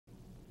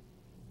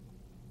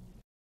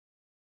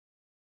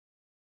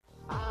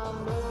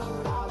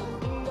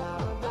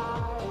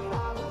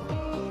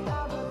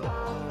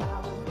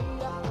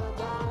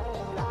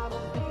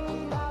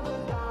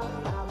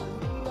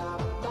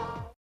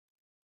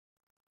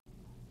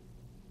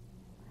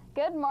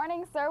Good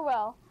morning, Sir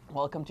Will.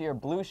 Welcome to your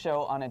Blue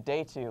Show on a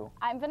day 2.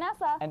 I'm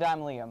Vanessa. And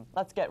I'm Liam.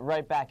 Let's get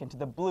right back into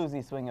the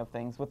bluesy swing of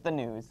things with the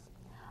news.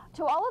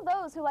 To all of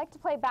those who like to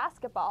play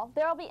basketball,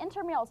 there will be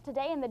intramurals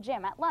today in the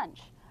gym at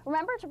lunch.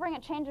 Remember to bring a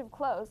change of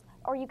clothes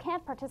or you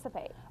can't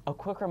participate. A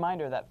quick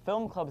reminder that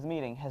Film Club's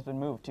meeting has been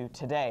moved to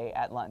today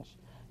at lunch.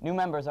 New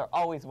members are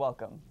always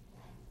welcome.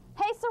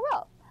 Hey, Sir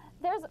Will,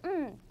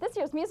 this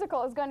year's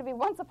musical is going to be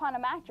Once Upon a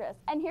Mattress,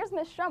 and here's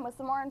Miss Strum with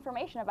some more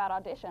information about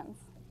auditions.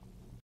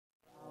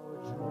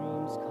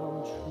 Dreams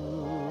come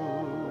true.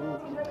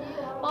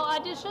 Well,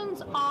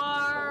 auditions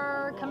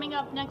are coming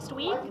up next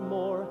week.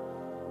 More,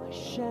 I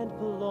shan't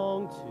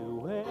belong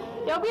to it.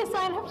 There'll be a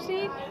sign-up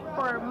sheet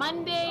for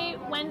Monday,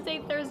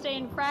 Wednesday, Thursday,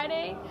 and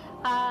Friday.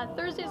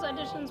 Thursday's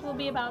auditions will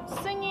be about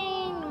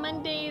singing.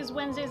 Mondays,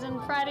 Wednesdays,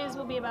 and Fridays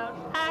will be about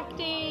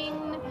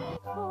acting.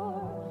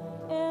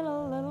 In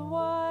a little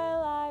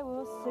while I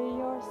will see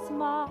your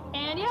smile.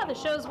 And yeah, the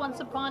show's Once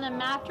Upon a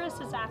Mattress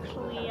is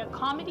actually a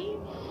comedy.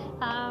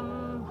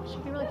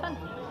 Should be really fun.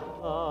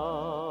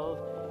 Love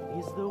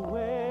is the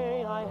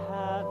way I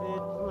have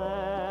it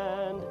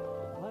planned.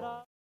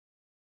 But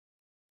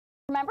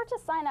Remember to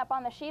sign up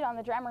on the sheet on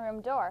the drama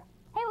room door.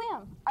 Hey,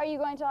 Liam, are you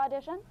going to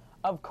audition?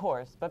 Of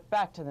course, but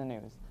back to the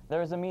news.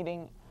 There is a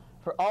meeting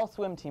for all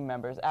swim team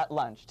members at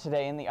lunch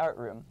today in the art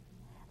room.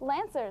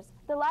 Lancers,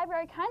 the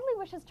library kindly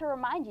wishes to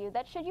remind you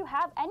that should you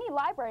have any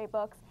library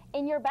books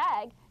in your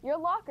bag, your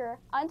locker,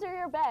 under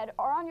your bed,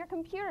 or on your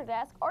computer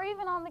desk, or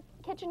even on the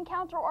kitchen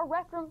counter or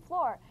rec room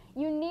floor,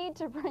 you need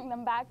to bring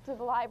them back to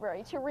the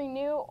library to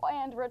renew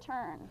and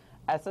return.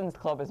 Essence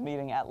Club is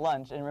meeting at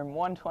lunch in room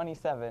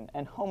 127,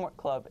 and Homework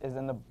Club is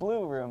in the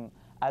blue room,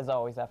 as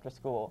always after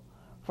school.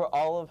 For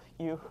all of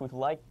you who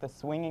like the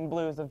swinging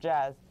blues of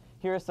jazz,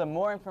 here is some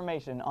more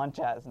information on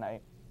Jazz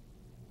Night.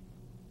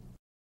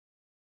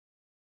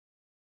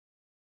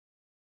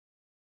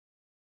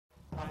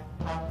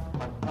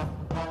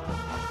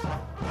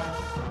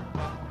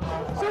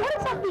 So what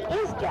exactly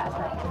is Jazz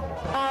Night?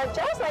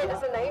 Jazz Night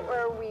is a night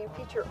where we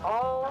feature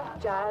all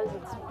jazz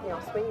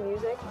and swing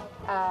music.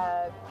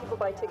 People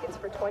buy tickets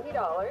for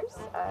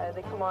 $20.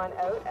 They come on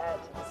out at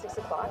 6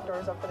 o'clock.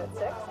 Doors open at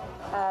 6.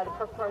 The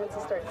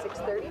performances start at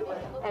 6:30,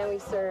 and we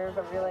serve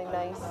a really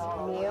nice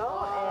meal.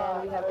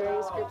 And we have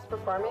various groups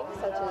performing,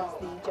 such as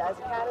the Jazz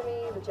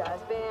Academy, the Jazz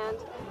Band,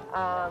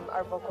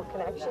 our Vocal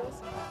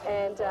Connections,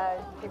 and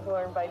people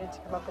are invited to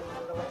come up and do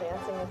a little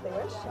dancing if they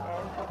wish.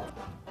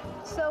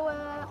 So,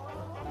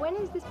 when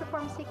is this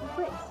performance taking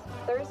place?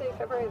 Thursday,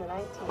 February the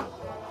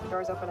 19th.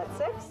 Doors open at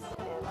 6,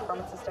 and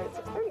performances start at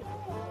 6:30.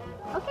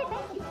 Okay,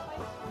 thank you.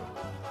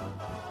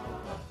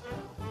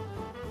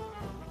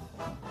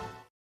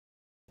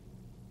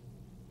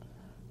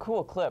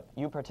 Cool clip.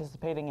 You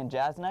participating in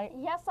Jazz Night?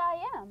 Yes,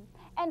 I am.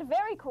 And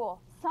very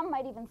cool. Some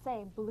might even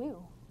say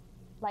blue,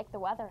 like the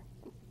weather.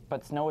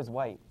 But snow is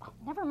white.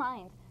 Never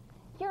mind.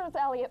 Here's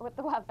Elliot with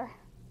the weather.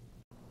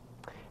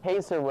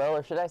 Hey, Sir Will,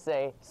 or should I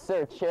say,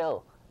 Sir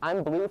Chill.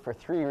 I'm blue for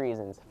 3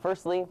 reasons.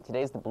 Firstly,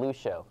 today's the Blue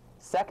Show.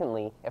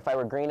 Secondly, if I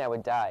were green, I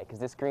would die, because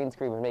this green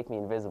screen would make me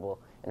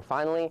invisible. And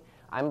finally,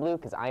 I'm blue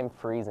because I'm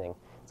freezing.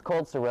 It's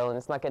cold, Sir Will, and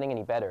it's not getting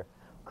any better.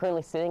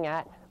 Currently sitting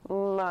at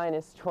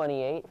minus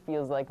 28,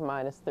 feels like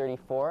minus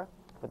 34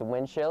 with a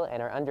wind chill,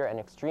 and are under an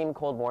extreme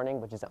cold warning,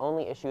 which is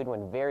only issued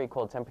when very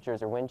cold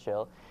temperatures or wind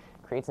chill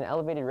creates an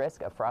elevated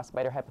risk of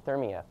frostbite or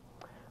hypothermia.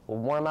 We'll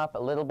warm up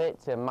a little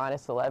bit to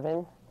minus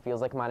 11. Feels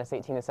like minus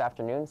 18 this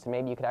afternoon, so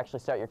maybe you could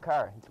actually start your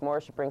car. Tomorrow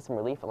should bring some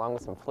relief along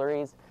with some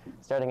flurries,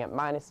 starting at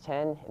minus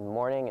 10 in the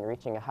morning and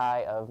reaching a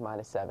high of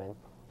minus 7.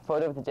 The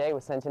photo of the day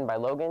was sent in by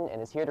Logan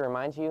and is here to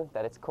remind you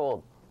that it's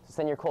cold. So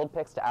send your cold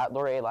pics to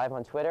 @LaurierLive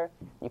on Twitter.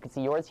 You can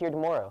see yours here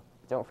tomorrow.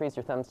 Don't freeze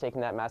your thumbs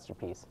taking that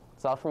masterpiece.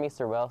 That's all from me,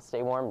 Sir Will.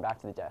 Stay warm and back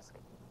to the desk.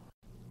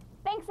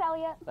 Thanks,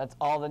 Elliot. That's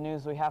all the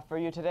news we have for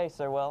you today,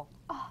 Sir Will.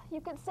 Oh,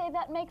 you could say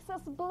that makes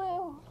us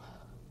blue.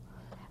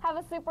 Have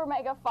a super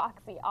mega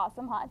foxy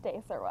awesome hot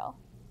day, Sir Will.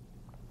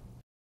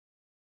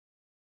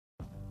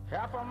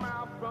 Half a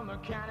mile from the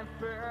county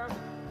fair,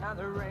 and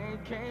the rain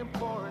came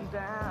pouring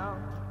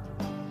down.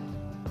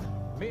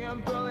 Me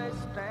and Billy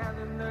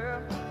standing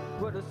there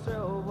with a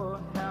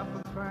silver half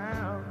a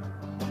crown.